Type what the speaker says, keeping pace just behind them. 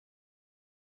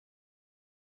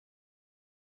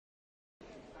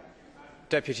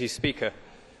Deputy Speaker,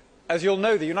 as you will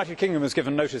know, the United Kingdom has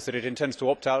given notice that it intends to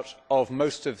opt out of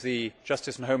most of the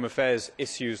justice and home affairs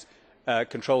issues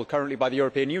controlled currently by the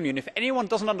European Union. If anyone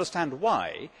does not understand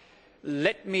why,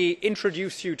 let me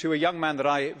introduce you to a young man that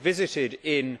I visited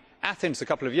in Athens a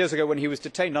couple of years ago when he was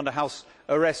detained under house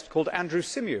arrest, called Andrew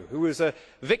Symeou, who was a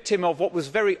victim of what was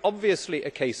very obviously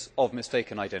a case of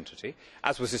mistaken identity,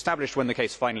 as was established when the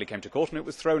case finally came to court, and it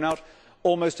was thrown out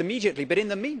almost immediately. But in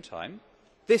the meantime,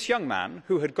 this young man,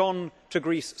 who had gone to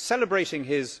Greece celebrating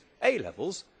his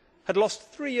A-levels, had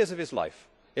lost 3 years of his life,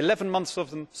 11 months of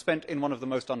them spent in one of the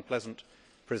most unpleasant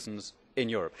prisons in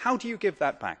Europe. How do you give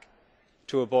that back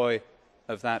to a boy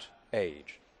of that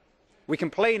age? We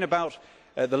complain about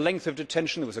the length of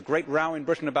detention. There was a great row in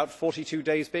Britain about 42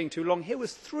 days being too long. Here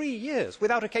was 3 years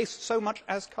without a case so much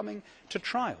as coming to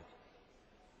trial.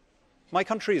 My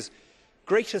country's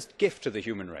greatest gift to the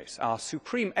human race, our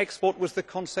supreme export, was the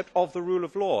concept of the rule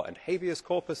of law and habeas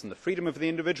corpus and the freedom of the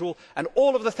individual and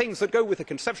all of the things that go with the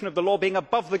conception of the law being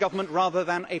above the government rather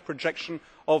than a projection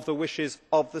of the wishes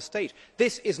of the state.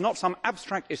 This is not some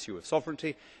abstract issue of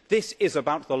sovereignty. This is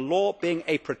about the law being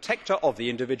a protector of the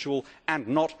individual and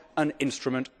not an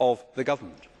instrument of the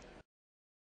government.